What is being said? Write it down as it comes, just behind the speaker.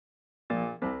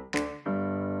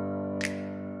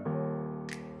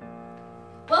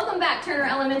Welcome back, Turner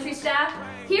Elementary staff.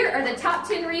 Here are the top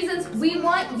 10 reasons we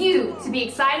want you to be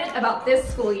excited about this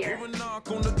school year.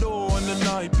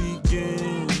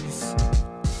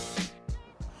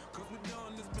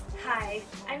 Hi,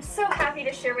 I'm so happy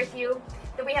to share with you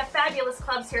that we have fabulous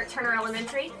clubs here at Turner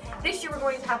Elementary. This year we're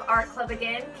going to have Art Club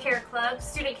again, Care Club,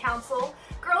 Student Council,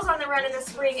 Girls on the Run in the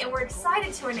spring, and we're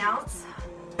excited to announce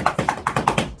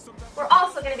we're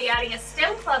also going to be adding a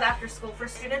STEM club after school for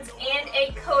students and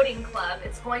a coding club.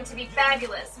 It's going to be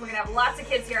fabulous. We're going to have lots of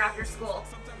kids here after school.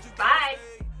 Bye!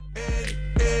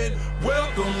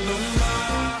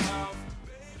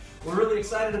 We're really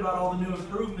excited about all the new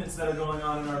improvements that are going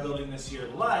on in our building this year,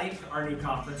 like our new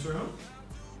conference room,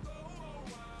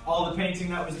 all the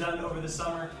painting that was done over the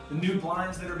summer, the new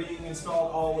blinds that are being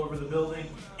installed all over the building,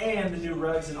 and the new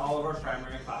rugs in all of our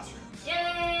primary classrooms.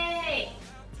 Yay!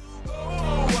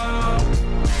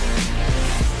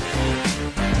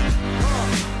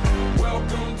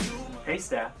 Hey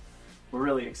staff, we're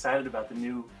really excited about the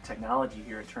new technology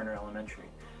here at Turner Elementary.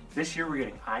 This year we're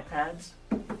getting iPads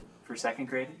for second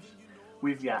graders.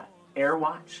 We've got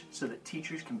AirWatch so that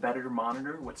teachers can better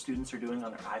monitor what students are doing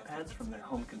on their iPads from their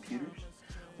home computers.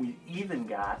 We've even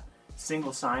got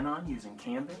single sign-on using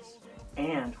Canvas,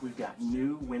 and we've got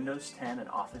new Windows 10 and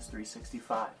Office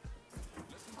 365.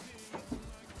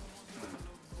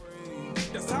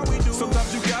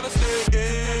 Sometimes you gotta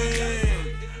stay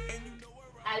in.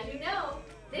 As you know,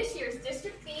 this year's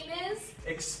district theme is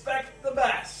Expect the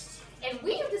best! and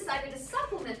we have decided to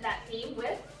supplement that theme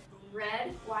with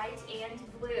red, white, and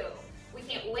blue. We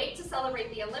can't wait to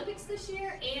celebrate the Olympics this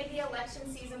year and the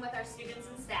election season with our students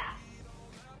and staff.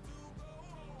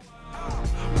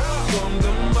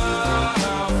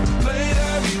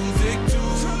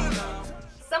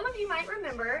 Some of you might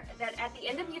remember that at the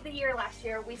end of the year last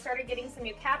year, we started getting some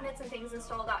new cabinets and things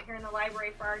installed out here in the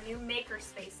library for our new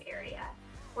makerspace area.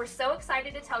 We're so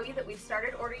excited to tell you that we've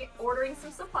started ordering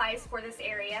some supplies for this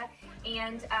area,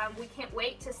 and we can't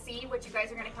wait to see what you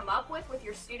guys are going to come up with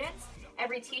your students.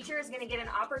 Every teacher is going to get an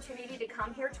opportunity to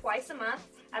come here twice a month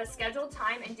at a scheduled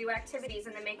time and do activities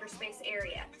in the makerspace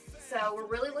area. So we're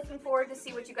really looking forward to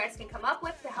see what you guys can come up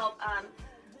with to help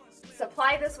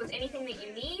supply this with anything that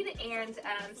you need, and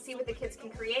see what the kids can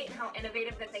create and how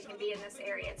innovative that they can be in this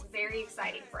area. It's very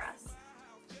exciting for us.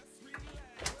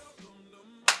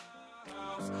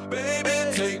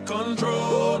 Baby, take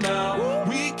control now.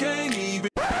 We can't even.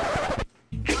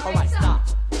 Alright, stop.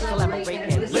 Collaborate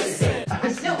and listen.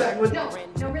 No,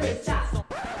 really, stop.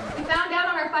 We found out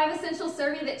on our 5 Essentials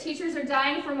survey that teachers are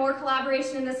dying for more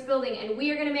collaboration in this building, and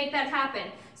we are going to make that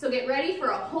happen. So get ready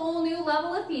for a whole new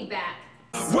level of feedback.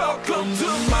 Welcome to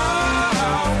my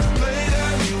house. Play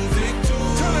that music too.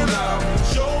 Turn it out.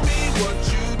 Show me what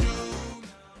you do.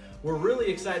 We're really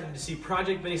excited to see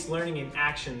project-based learning in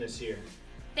action this year.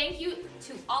 Thank you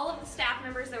to all of the staff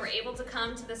members that were able to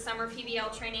come to the summer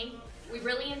PBL training. We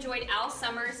really enjoyed Al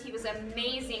Summers. He was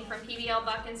amazing from PBL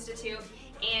Buck Institute,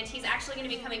 and he's actually going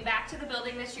to be coming back to the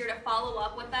building this year to follow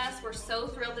up with us. We're so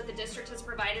thrilled that the district has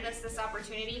provided us this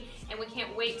opportunity, and we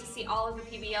can't wait to see all of the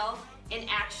PBL in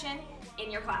action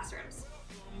in your classrooms.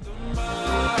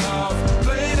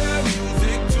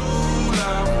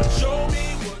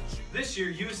 This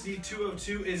year, USD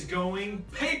 202 is going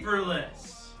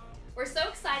paperless. We're so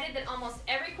excited that almost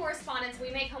every correspondence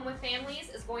we make home with families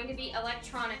is going to be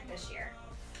electronic this year.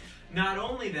 Not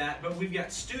only that, but we've got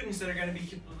students that are going to be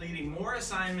completing more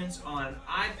assignments on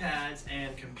iPads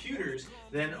and computers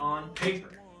than on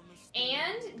paper.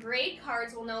 And grade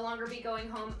cards will no longer be going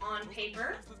home on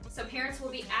paper, so parents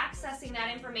will be accessing that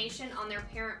information on their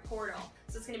parent portal.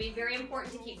 So it's going to be very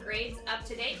important to keep grades up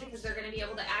to date because they're going to be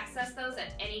able to access those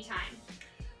at any time.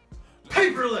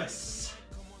 Paperless!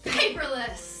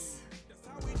 Paperless!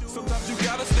 Sometimes you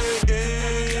gotta stay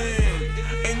in,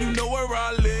 and you know where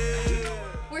I live.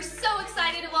 We're so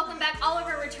excited to welcome back all of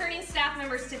our returning staff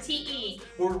members to TE.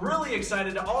 We're really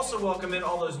excited to also welcome in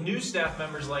all those new staff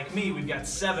members like me. We've got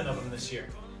 7 of them this year.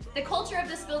 The culture of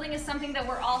this building is something that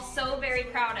we're all so very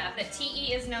proud of, that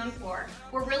TE is known for.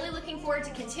 We're really looking forward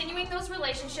to continuing those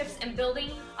relationships and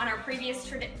building on our previous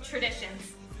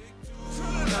traditions.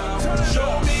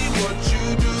 Show me what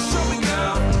you do. Show me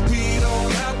now. We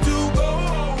don't have to go.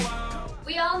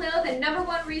 We all know the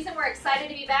 #1 reason we're excited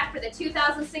to be back for the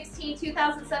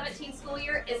 2016-2017 school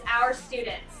year is our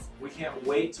students. We can't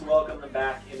wait to welcome them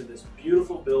back into this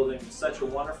beautiful building with such a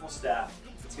wonderful staff.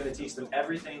 It's going to teach them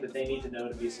everything that they need to know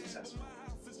to be successful.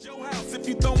 It's your house if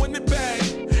you throwing it back.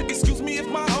 Excuse me if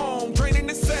my home draining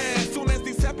the sand. Soon as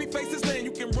these happy faces land,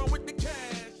 you can run with the cash.